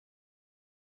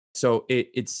So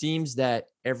it seems that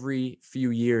every few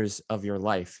years of your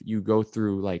life, you go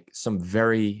through like some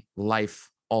very life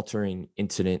altering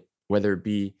incident, whether it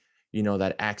be,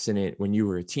 that accident when you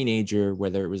were a teenager,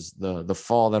 whether it was the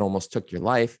fall that almost took your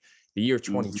life, the year Mhm.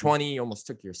 2020 almost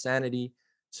took your sanity.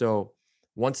 So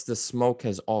once the smoke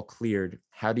has all cleared,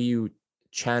 how do you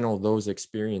channel those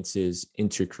experiences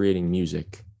into creating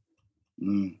music?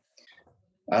 Mm.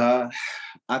 Uh,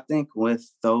 I think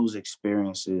with those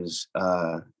experiences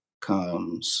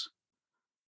comes,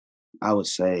 I would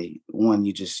say, one,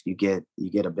 you get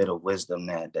a bit of wisdom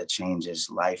that changes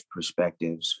life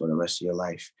perspectives for the rest of your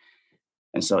life.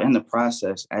 And so in the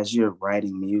process, as you're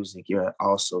writing music, you're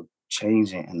also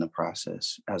changing in the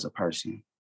process as a person.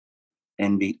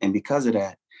 And because of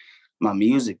that, my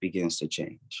music begins to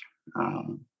change.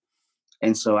 Um,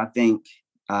 and so um,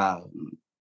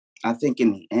 I think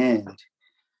in the end,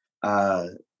 uh,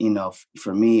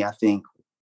 for me, I think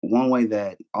one way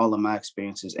that all of my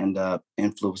experiences end up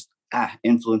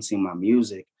influencing my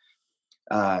music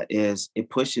is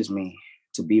it pushes me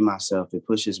to be myself. It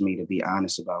pushes me to be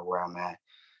honest about where I'm at.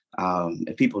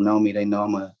 If people know me, they know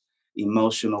I'm a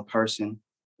emotional person,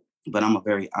 but I'm a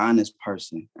very honest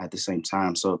person at the same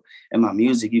time. So in my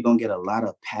music, you're gonna get a lot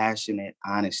of passionate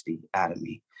honesty out of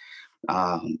me.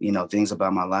 Things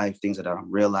about my life, things that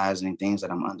I'm realizing, things that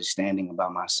I'm understanding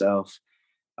about myself.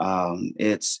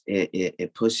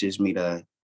 It pushes me to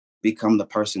become the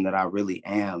person that I really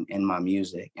am in my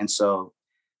music. And so,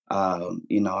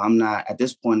 I'm not at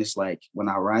this point. It's like when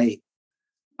I write,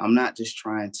 I'm not just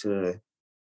trying to,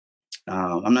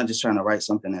 I'm not just trying to write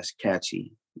something that's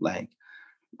catchy. Like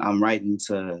I'm writing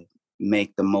to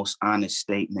make the most honest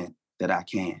statement that I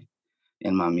can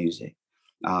in my music.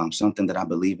 Something that I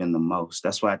believe in the most.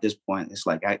 That's why at this point,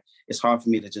 it's hard for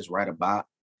me to just write a bop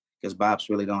because bops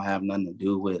really don't have nothing to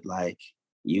do with like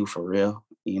you for real.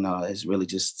 It's really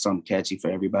just something catchy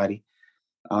for everybody.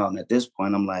 At this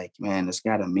point, I'm like, man, it's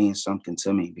got to mean something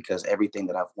to me because everything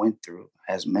that I've went through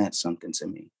has meant something to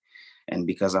me, and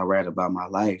because I read about my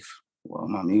life, well,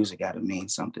 my music got to mean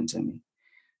something to me.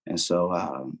 And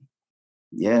so,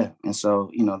 yeah, and so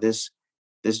this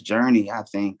journey, I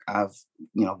think God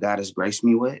has graced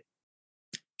me with.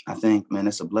 I think, man,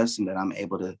 it's a blessing that I'm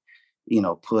able to,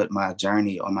 put my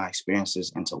journey or my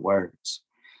experiences into words,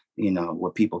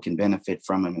 where people can benefit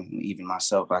from them. And even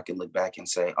myself, I can look back and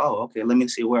say, oh, okay, let me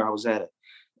see where I was at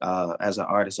as an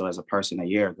artist or as a person a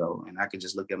year ago. And I could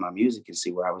just look at my music and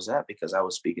see where I was at because I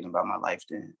was speaking about my life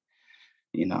then,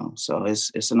 So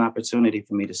it's an opportunity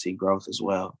for me to see growth as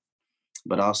well.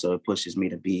 But also it pushes me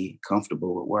to be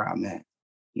comfortable with where I'm at,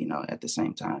 at the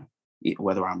same time,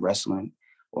 whether I'm wrestling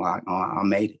or I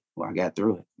made it or I got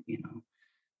through it.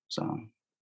 So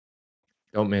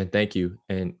Oh man, thank you.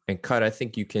 And cut, I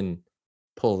think you can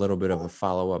pull a little bit of a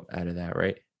follow up out of that,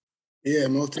 right? Yeah,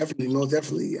 most definitely, most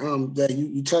definitely. That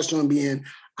you touched on being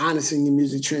honest in your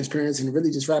music, transparency, and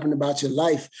really just rapping about your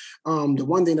life. The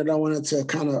one thing that I wanted to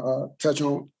kind of touch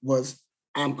on was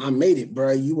I made it,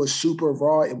 bro. You were super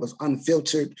raw. It was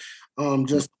unfiltered.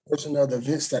 Just a portion of the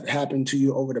events that happened to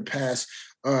you over the past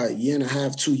year and a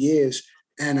half, 2 years.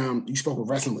 And you spoke of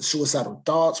wrestling with suicidal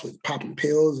thoughts, with popping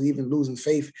pills, even losing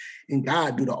faith in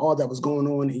God due to all that was going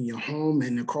on in your home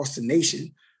and across the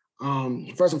nation.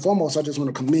 First and foremost, I just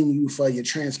want to commend you for your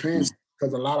transparency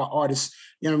because a lot of artists,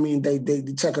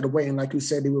 they tuck it away. And like you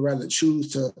said, they would rather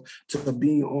choose to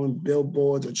be on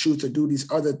billboards or choose to do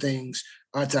these other things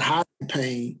to hide the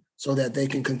pain so that they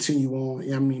can continue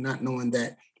on, not knowing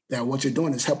that what you're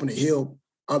doing is helping to heal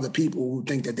other people who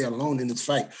think that they're alone in this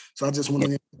fight. So I just want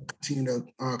to continue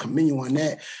to commend you on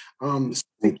that.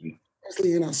 thank you.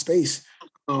 Especially in our space.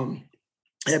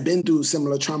 Have been through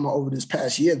similar trauma over this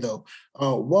past year, though.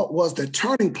 What was the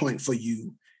turning point for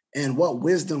you, and what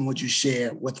wisdom would you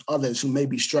share with others who may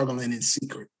be struggling in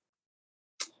secret?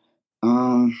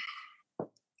 Um,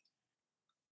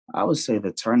 I would say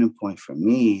the turning point for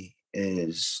me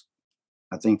is,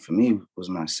 I think for me was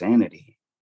my sanity.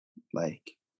 Like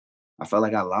I felt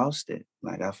like I lost it.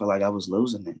 Like I felt like I was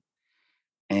losing it.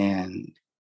 And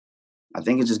I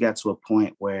think it just got to a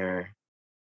point where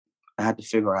I had to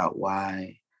figure out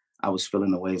why I was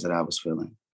feeling the ways that I was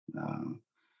feeling. Um,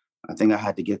 I think I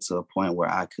had to get to a point where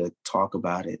I could talk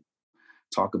about it,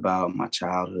 talk about my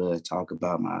childhood, talk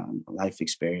about my life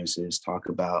experiences, talk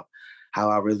about how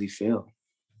I really feel.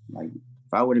 Like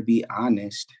if I were to be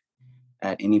honest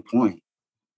at any point,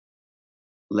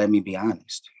 let me be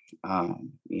honest.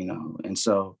 And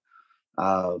so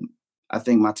um, I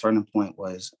think my turning point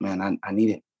was, man, I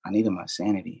needed my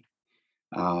sanity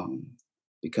um,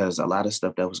 because a lot of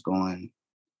stuff that was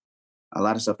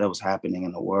happening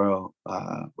in the world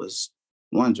was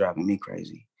one driving me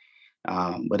crazy,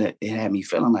 But it had me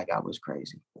feeling like I was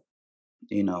crazy.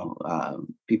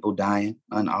 People dying,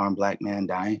 unarmed Black man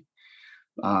dying.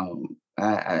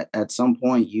 At some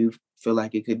point, you feel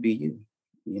like it could be you,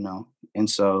 and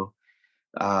so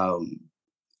um,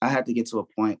 I had to get to a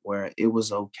point where it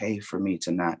was okay for me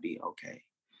to not be okay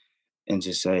and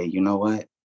just say, you know what,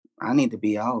 I need to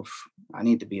be off. I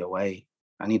need to be away.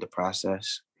 I need to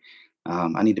process.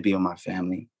 I need to be with my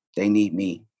family. They need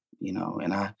me,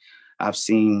 and I've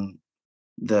seen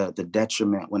the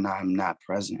detriment when I'm not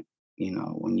present.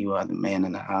 When you are the man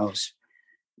in the house,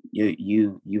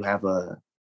 you have a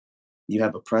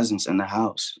presence in the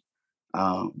house.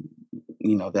 Um,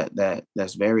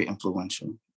 that's very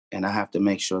influential, and I have to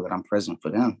make sure that I'm present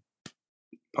for them.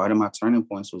 Part of my turning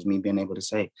points was me being able to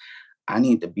say, I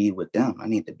need to be with them. I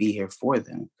need to be here for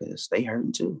them because they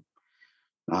hurting too.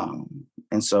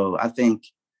 And so I think,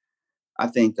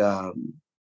 um,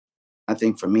 I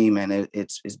think for me, man,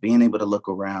 it's being able to look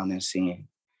around and seeing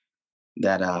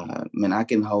that, man, I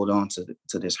can hold on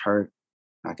to this hurt.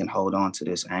 I can hold on to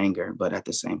this anger, but at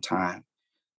the same time,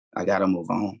 I got to move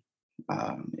on.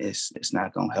 It's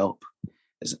not gonna help.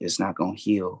 It's not gonna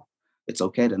heal. It's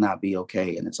okay to not be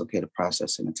okay, and it's okay to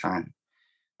process in the time.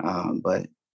 But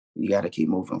you got to keep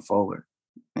moving forward.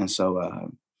 And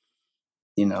so,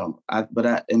 in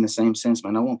the same sense,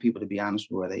 man, I want people to be honest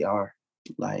with where they are.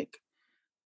 Like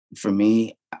for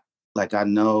me, like I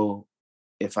know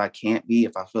if I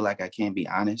feel like I can't be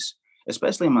honest,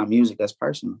 especially in my music, that's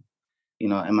personal. In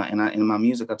my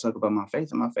music, I talk about my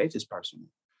faith, and my faith is personal.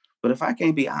 But if I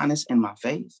can't be honest in my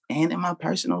faith and in my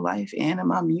personal life and in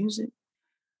my music,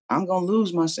 I'm gonna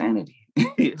lose my sanity.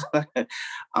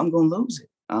 I'm gonna lose it.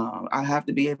 I have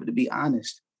to be able to be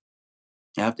honest.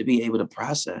 I have to be able to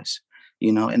process,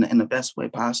 in the best way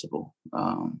possible.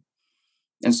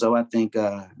 And so I think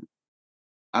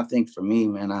for me,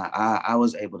 man, I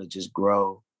was able to just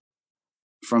grow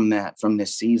from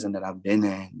this season that I've been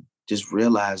in, just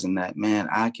realizing that, man,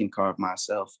 I can carve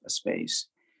myself a space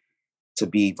to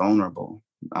be vulnerable,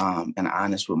 and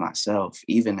honest with myself,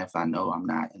 even if I know I'm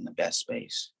not in the best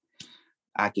space.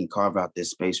 I can carve out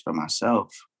this space for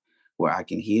myself where I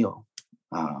can heal.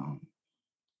 Um,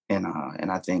 and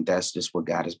I think that's just what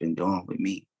God has been doing with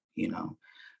me, you know.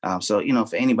 So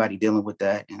for anybody dealing with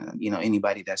that, and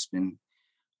anybody that's been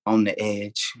on the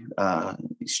edge,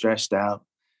 stressed out,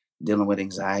 dealing with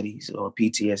anxieties or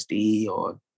PTSD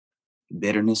or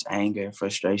bitterness, anger,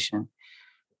 frustration,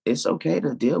 it's okay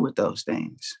to deal with those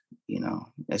things.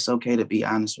 It's okay to be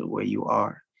honest with where you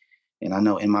are. And I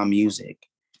know in my music,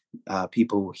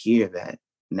 people will hear that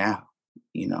now.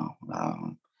 You know,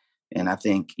 and I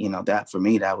think that for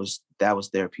me, that was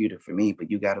therapeutic for me.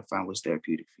 But you got to find what's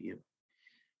therapeutic for you,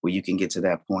 where you can get to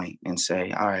that point and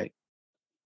say, all right,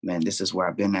 man, this is where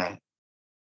I've been at,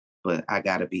 but I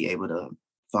got to be able to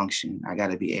function. I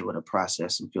got to be able to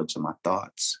process and filter my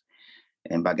thoughts.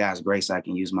 And by God's grace, I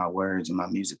can use my words and my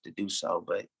music to do so.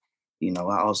 But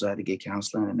I also had to get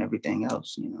counseling and everything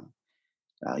else.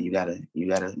 You gotta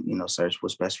search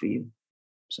what's best for you.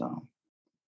 So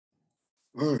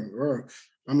Right, right.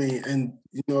 I mean, and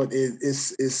it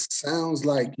sounds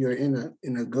like you're in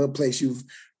a good place. You've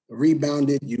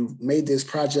rebounded. You've made this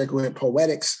project with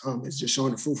Poetics. It's just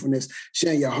showing the fruitfulness,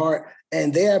 sharing your heart.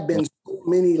 And there have been so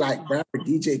many like rapper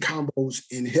DJ combos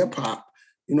in hip hop.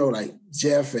 Like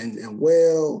Jeff and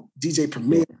Will, DJ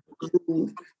Premier.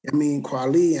 I mean,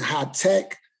 Kweli and High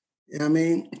Tech.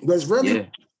 But it's really yeah,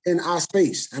 in our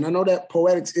space. And I know that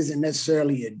Poetics isn't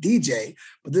necessarily a DJ,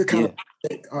 but this kind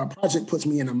yeah, of project puts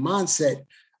me in a mindset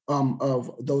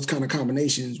of those kind of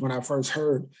combinations when I first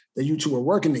heard that you two were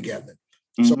working together.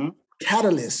 So, hmm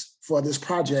catalyst for this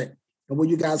project, and will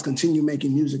you guys continue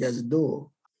making music as a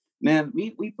duo? man.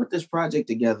 We put this project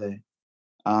together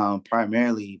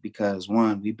primarily because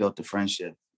one, we built a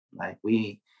friendship. Like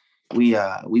we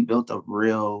built a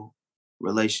real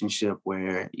relationship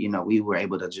where we were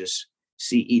able to just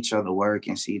see each other work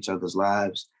and see each other's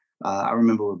lives. I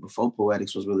remember before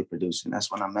Poetics was really producing.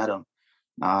 That's when I met him,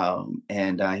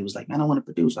 and he was like, "Man, I want to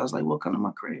produce." I was like, "Well, come to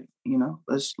my crib.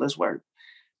 Let's work."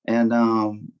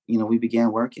 And we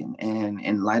began working, and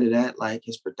in light of that, like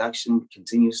his production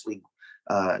continuously,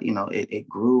 it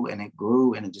grew and it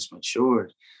grew and it just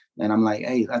matured. And I'm like,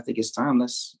 hey, I think it's time.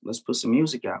 Let's put some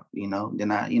music out.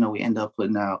 Then we end up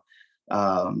putting out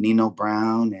Nino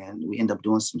Brown, and we end up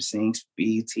doing some sings for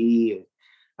BET.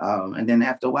 And then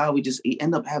after a while, we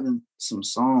end up having some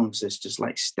songs that's just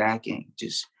like stacking.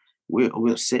 Just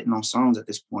we're sitting on songs at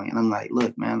this point, and I'm like,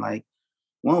 look, man, like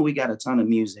one, we got a ton of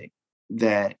music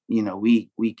that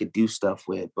we could do stuff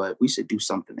with, but we should do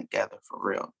something together for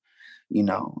real.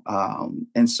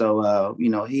 And so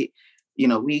he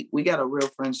we got a real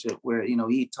friendship where,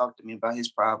 he talked to me about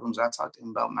his problems. I talked to him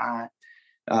about mine.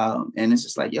 And it's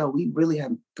just like, yo, we really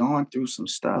have gone through some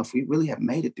stuff. We really have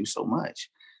made it through so much,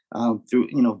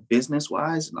 through, business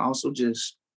wise, and also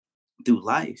just through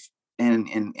life. And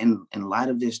in light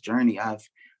of this journey, I've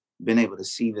been able to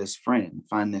see this friend,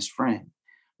 find this friend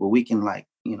where we can, like,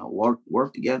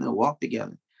 work together, walk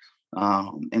together.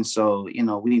 And so,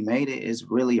 we made it. It's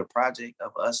really a project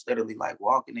of us literally like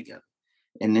walking together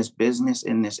in this business,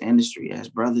 in this industry as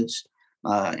brothers,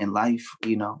 in life.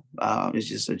 It's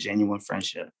just a genuine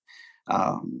friendship.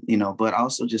 But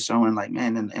also just showing, like,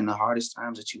 man, in the hardest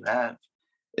times that you have,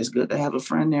 it's good to have a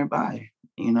friend nearby.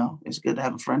 It's good to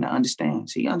have a friend that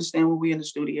understands. He understands when we in the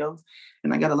studio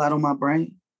and I got a lot on my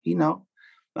brain,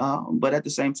 but at the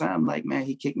same time, like, man,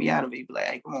 he kicked me out of it. He'd be like,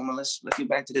 hey, come on, man, let's get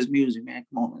back to this music, man.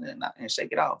 Come on, and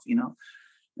shake it off,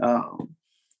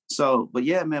 but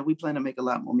yeah, man, we plan to make a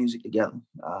lot more music together.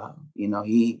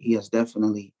 He has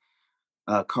definitely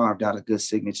carved out a good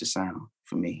signature sound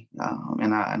for me.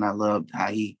 And I loved how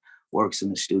he works in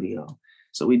the studio.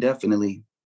 So we definitely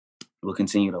will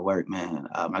continue to work, man.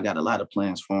 I got a lot of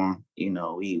plans for him.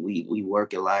 We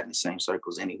work a lot in the same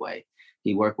circles anyway.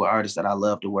 He worked with artists that I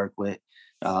love to work with.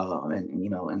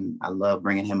 And I love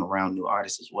bringing him around new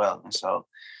artists as well. And so,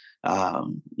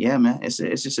 yeah, man, it's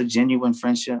just a genuine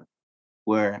friendship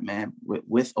where, man,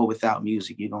 with or without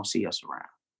music, you're going to see us around.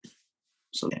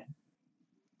 So, yeah.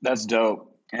 That's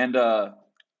dope. And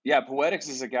yeah, Poetics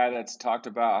is a guy that's talked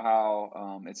about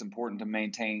how it's important to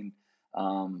maintain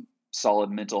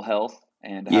solid mental health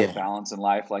and have balance in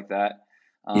life like that.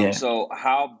 So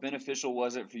how beneficial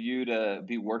was it for you to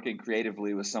be working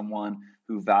creatively with someone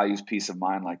who values peace of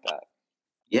mind like that?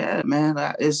 Yeah, man,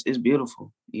 it's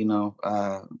beautiful.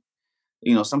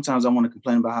 Sometimes I want to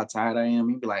complain about how tired I am.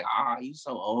 He'd be like, you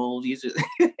so old. You just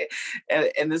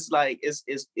and it's like,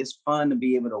 it's fun to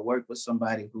be able to work with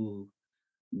somebody who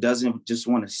doesn't just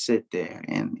want to sit there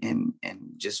and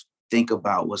just think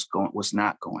about what's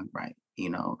not going right.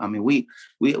 I mean, we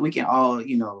can all,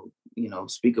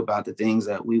 speak about the things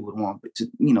that we would want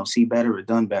to, see better or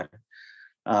done better.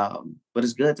 But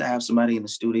it's good to have somebody in the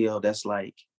studio that's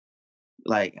like,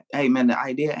 hey, man, the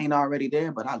idea ain't already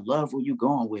there, but I love where you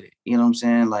going with it. You know what I'm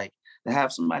saying? Like, to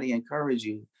have somebody encourage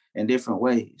you in different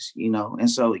ways,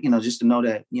 and so, just to know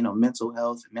that, mental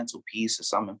health and mental peace is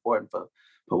something important for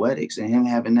Poetics, and him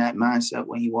having that mindset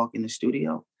when he walk in the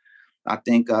studio. I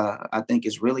think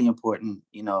it's really important,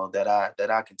 that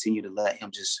I continue to let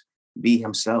him just be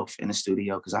himself in the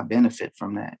studio, because I benefit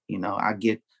from that.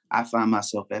 I find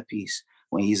myself at peace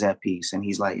when he's at peace, and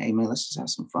he's like, hey, man, let's just have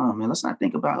some fun, man. Let's not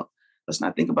think about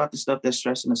the stuff that's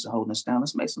stressing us and holding us down.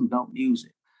 Let's make some dope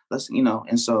music.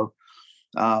 And so,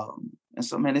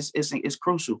 man, it's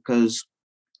crucial, because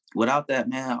without that,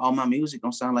 man, all my music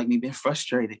don't sound like me being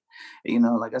frustrated.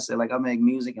 Like I said, like, I make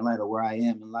music in light of where I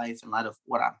am in life, in light of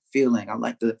what I'm feeling. I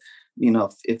like to,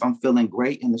 if I'm feeling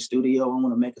great in the studio, I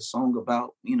want to make a song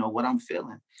about, what I'm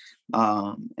feeling.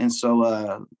 And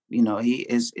so,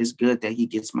 it's good that he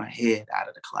gets my head out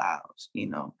of the clouds,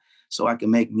 so I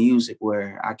can make music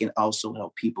where I can also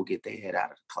help people get their head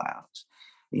out of the clouds,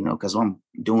 because I'm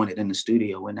doing it in the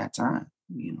studio in that time,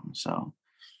 so.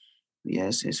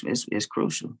 Yes, it's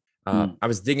crucial. I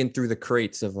was digging through the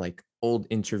crates of like old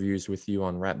interviews with you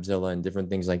on Rapzilla and different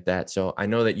things like that. So I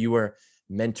know that you were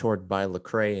mentored by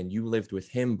Lecrae and you lived with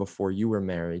him before you were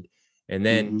married. And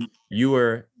then you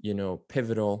were,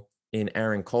 pivotal in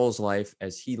Aaron Cole's life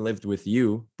as he lived with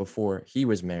you before he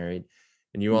was married.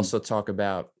 And you also talk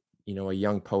about, a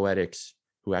young Poetics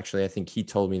who actually, I think he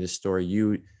told me the story.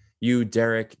 You,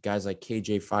 Derek, guys like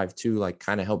KJ52, like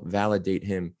kind of helped validate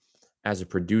him as a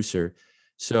producer.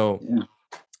 So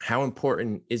how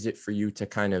important is it for you to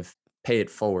kind of pay it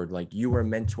forward? Like, you were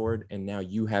mentored and now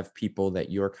you have people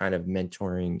that you're kind of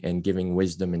mentoring and giving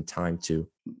wisdom and time to.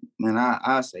 Man,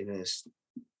 I say this.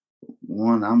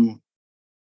 One, I'm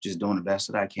just doing the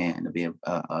best that I can to be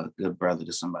a good brother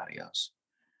to somebody else.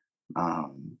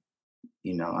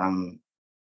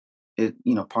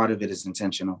 Part of it is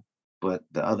intentional, but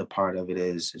the other part of it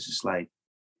is, it's just like,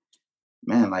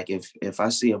 man, like, if I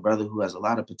see a brother who has a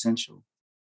lot of potential,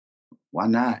 why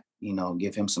not,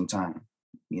 give him some time?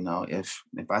 If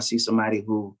I see somebody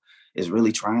who is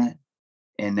really trying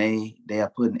and they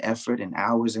are putting effort and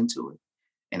hours into it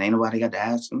and ain't nobody got to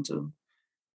ask them to,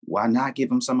 why not give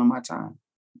them some of my time?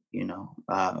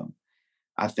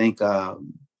 I think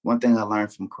one thing I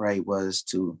learned from Craig was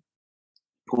to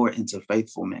pour into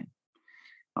faithful men,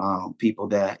 people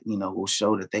that, will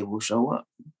show that they will show up.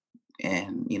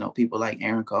 And, people like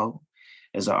Aaron Cole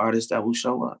is an artist that will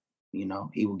show up.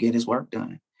 He will get his work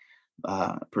done.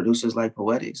 producers like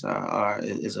Poetics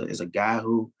is a guy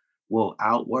who will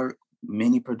outwork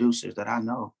many producers that I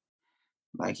know.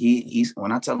 Like he's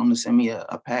when I tell him to send me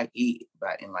a pack, in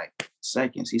like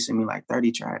seconds, he sent me like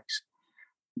 30 tracks,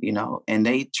 and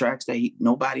they tracks that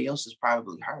nobody else has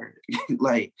probably heard.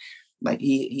 like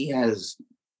he has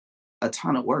a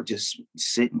ton of work just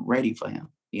sitting ready for him,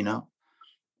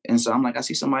 And so I'm like, I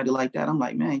see somebody like that. I'm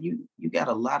like, man, you got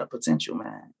a lot of potential,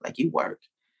 man. Like you work.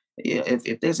 Yeah,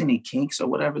 if there's any kinks or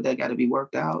whatever that got to be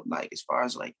worked out, like as far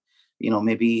as like,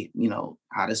 maybe,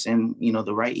 how to send,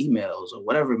 the right emails or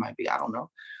whatever it might be. I don't know.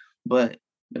 But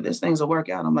if there's things to work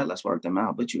out, I'm like, let's work them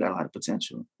out. But you got a lot of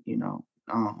potential,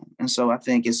 And so I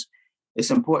think it's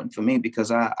important for me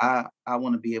because I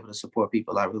want to be able to support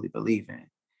people I really believe in.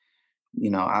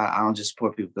 I don't just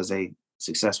support people because they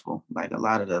successful. Like a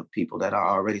lot of the people that are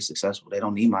already successful, they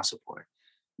don't need my support.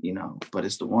 But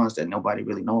it's the ones that nobody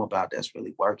really know about that's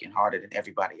really working harder than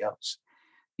everybody else,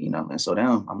 And so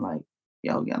them, I'm like,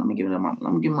 yo, yeah, let me give them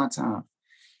my time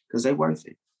because they worth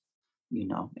it.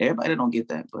 Everybody don't get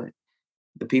that, but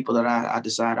the people that I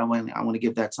decide I want to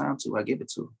give that time to, I give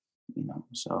it to,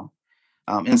 So,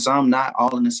 and some not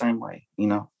all in the same way,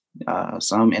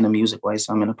 some in a music way,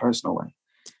 some in a personal way.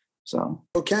 So,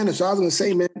 Candace, so I was gonna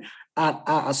say, man,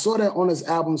 I saw that on his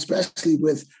album, especially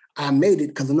with I Made It,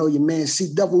 because I know your man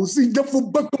C Duffel,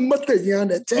 Buckle Muther, you on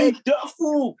that tag? C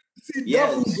Duffel,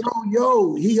 yes.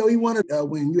 Bro, he wanted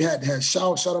when you had to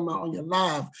shout him out on your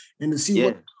live, and to see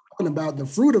what you're talking about, the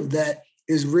fruit of that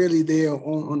is really there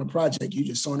on the project. You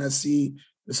just sowing that seed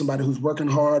to somebody who's working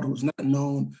hard, who's not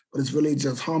known, but it's really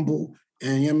just humble,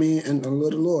 and you know what I mean, and a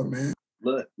little Lord, man.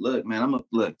 Look, man,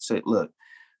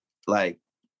 like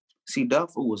C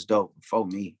Duffel was dope before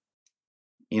me.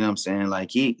 You know what I'm saying?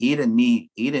 Like he didn't need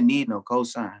no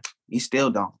cosign. He still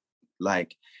don't.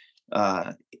 Like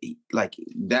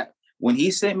that when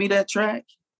he sent me that track,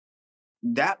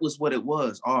 that was what it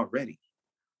was already.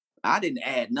 I didn't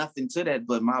add nothing to that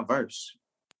but my verse.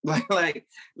 Like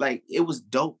it was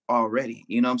dope already.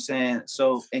 You know what I'm saying?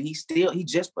 So and he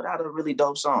just put out a really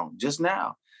dope song just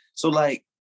now. So like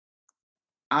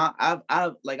I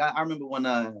remember when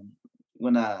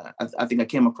I think I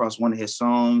came across one of his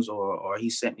songs or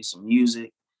he sent me some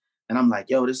music and I'm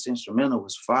like, yo, this instrumental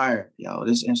was fire. Yo,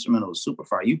 this instrumental was super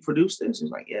fire. You produced this?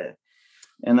 He's like, yeah.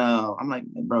 And I'm like,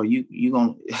 bro, you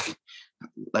gonna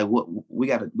like what we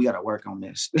gotta work on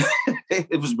this.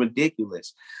 It was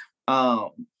ridiculous.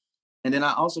 And then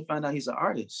I also found out he's an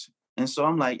artist. And so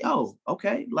I'm like, yo,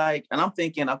 okay. Like, and I'm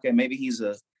thinking, okay, maybe he's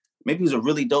a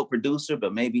really dope producer,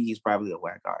 but maybe he's probably a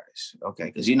whack artist.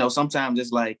 Okay. Cause sometimes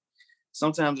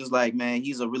it's like, man,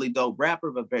 he's a really dope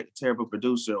rapper, but very terrible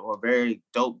producer, or very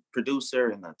dope producer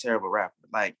and a terrible rapper.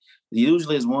 Like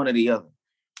usually it's one or the other.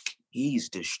 He's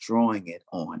destroying it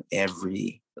on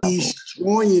every level. He's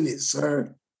destroying it,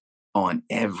 sir. On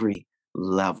every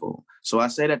level. So I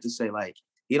say that to say, like,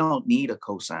 he don't need a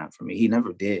cosign from me. He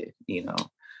never did, And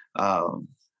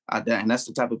that's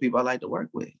the type of people I like to work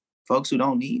with. Folks who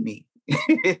don't need me.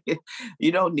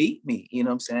 You don't need me. You know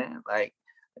what I'm saying?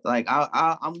 Like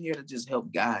I'm here to just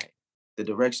help guide the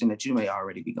direction that you may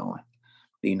already be going,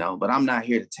 but I'm not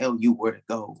here to tell you where to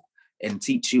go and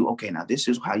teach you, okay, now this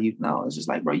is how you know. It's just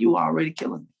like, bro, you already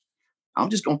killing me. I'm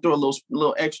just going to throw a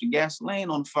little extra gasoline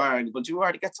on the fire, but you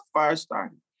already got the fire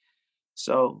started.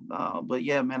 So, but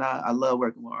yeah, man, I love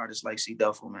working with artists like C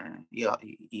Duffel, man.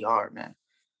 He hard, man.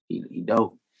 He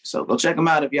dope. So go check him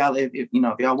out if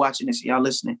y'all watching this, y'all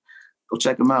listening, go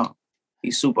check him out.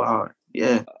 He's super hard.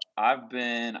 Yeah. I've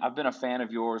been a fan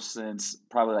of yours since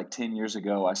probably like 10 years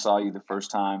ago. I saw you the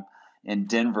first time in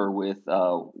Denver with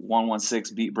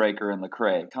 116 Beatbreaker and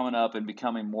Lecrae. Coming up and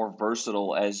becoming more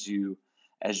versatile as you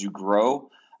grow.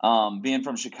 Being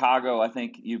from Chicago, I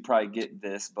think you probably get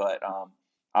this, but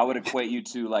I would equate you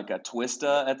to like a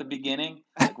Twista at the beginning.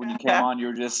 Like when you came on, you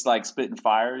were just like spitting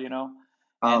fire,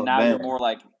 And now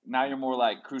you're more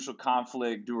like Crucial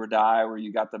Conflict, Do or Die, where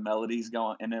you got the melodies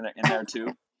going in there too.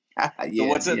 So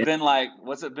what's it been like?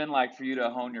 What's it been like for you to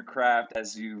hone your craft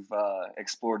as you've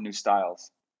explored new styles?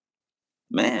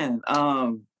 Man,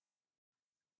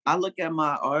 I look at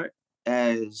my art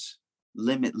as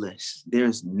limitless.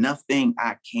 There's nothing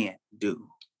I can't do.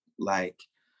 Like,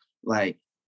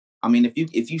 I mean,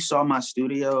 if you saw my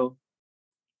studio,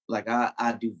 like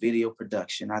I do video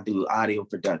production, I do audio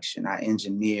production, I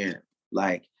engineer,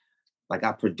 like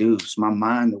I produce. My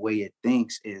mind, the way it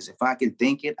thinks is if I can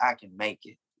think it, I can make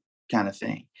it, kind of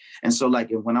thing. And so like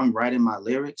when I'm writing my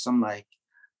lyrics, I'm like,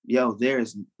 yo,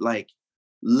 there's like,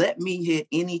 let me hit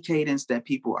any cadence that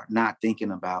people are not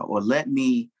thinking about, or let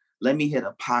me hit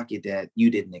a pocket that you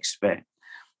didn't expect.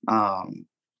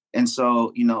 And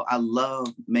so, you know, I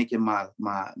love making my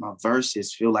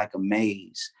verses feel like a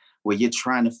maze where you're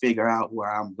trying to figure out where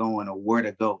I'm going or where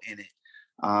to go in it.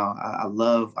 I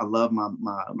love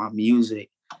my music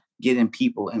getting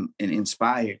people and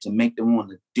inspired to make them want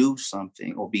to do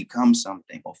something or become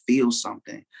something or feel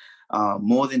something,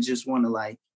 more than just want to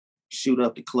like shoot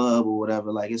up the club or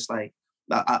whatever. Like it's like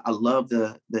I love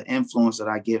the influence that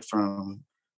I get from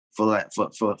for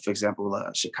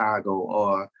example Chicago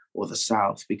or the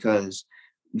South, because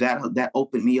that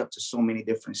opened me up to so many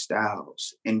different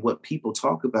styles and what people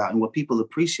talk about and what people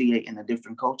appreciate in the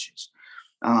different cultures.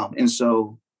 And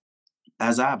so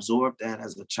as I absorbed that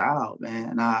as a child,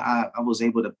 man, I was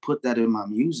able to put that in my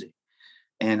music,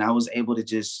 and I was able to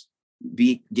just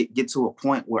get to a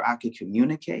point where I could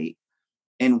communicate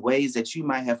in ways that you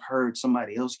might have heard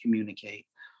somebody else communicate.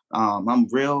 I'm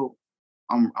real.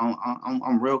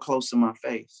 I'm real close to my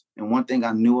faith, and one thing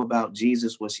I knew about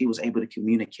Jesus was he was able to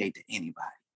communicate to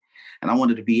anybody, and I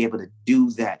wanted to be able to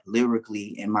do that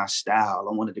lyrically in my style.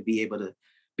 I wanted to be able to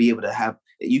have,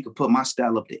 you could put my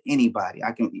style up to anybody.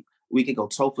 We could go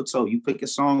toe for toe. You pick a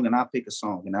song and I'll pick a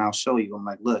song and I'll show you. I'm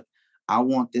like, look, I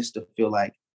want this to feel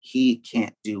like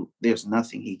there's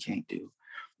nothing he can't do.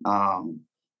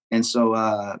 And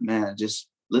so, man, just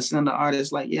listening to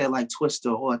artists like, yeah, like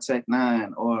Twista or Tech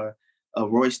Nine or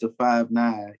Royce da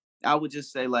 5'9", I would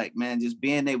just say like, man, just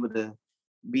being able to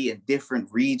be in different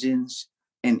regions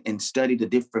and study the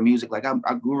different music. Like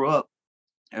I grew up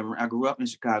in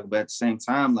Chicago, but at the same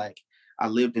time, like I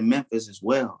lived in Memphis as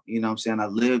well. You know what I'm saying? I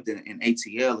lived in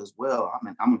ATL as well.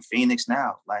 I'm in Phoenix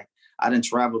now. Like I didn't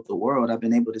travel the world. I've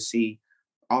been able to see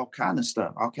all kind of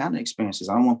stuff, all kind of experiences.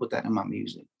 I don't want to put that in my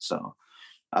music. So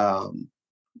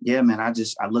yeah, man, I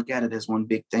look at it as one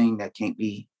big thing that can't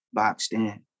be boxed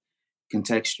in,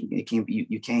 contextual. It can't be,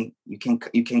 you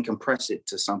can't compress it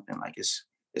to something. Like it's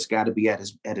got to be at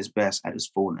its best, at its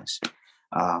fullness.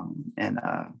 And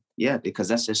yeah, because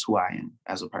that's just who I am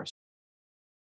as a person.